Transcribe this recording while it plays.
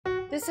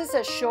This is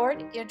a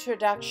short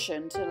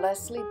introduction to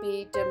Leslie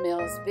B.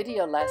 DeMille's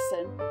video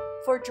lesson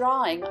for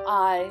drawing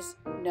eyes,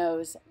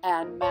 nose,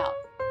 and mouth.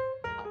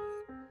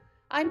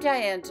 I'm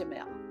Diane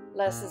DeMille,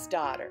 Les's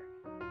daughter,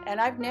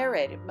 and I've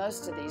narrated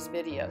most of these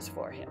videos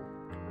for him.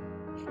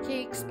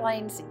 He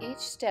explains each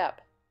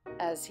step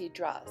as he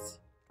draws.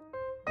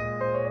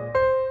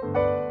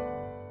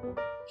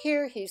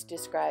 Here he's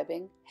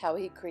describing how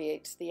he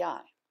creates the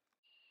eye.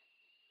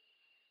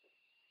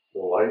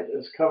 The light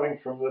is coming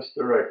from this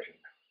direction,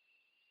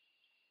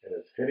 and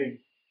it's hitting.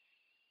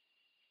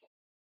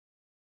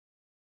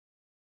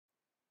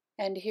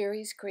 And here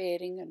he's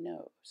creating a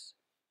nose.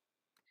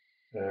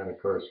 And of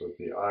course with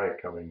the eye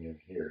coming in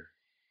here.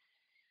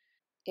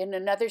 In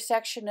another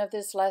section of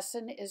this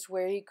lesson is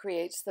where he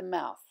creates the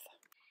mouth.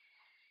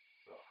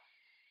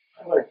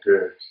 I like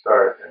to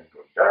start and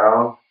go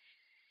down,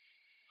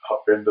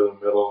 up into the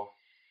middle,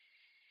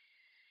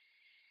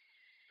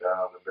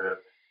 down a bit.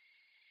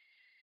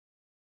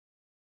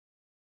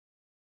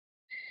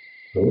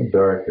 A little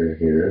darker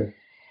here.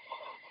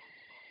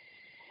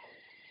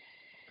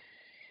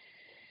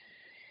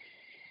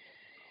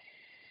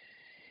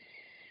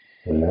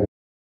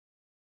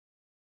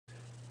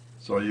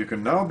 So you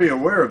can now be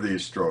aware of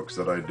these strokes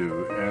that I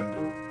do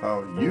and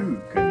how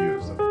you can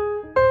use them.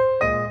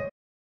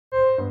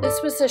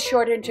 This was a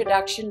short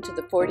introduction to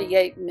the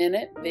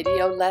 48-minute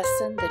video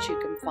lesson that you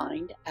can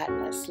find at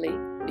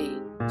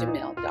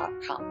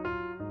lesliebdemille.com.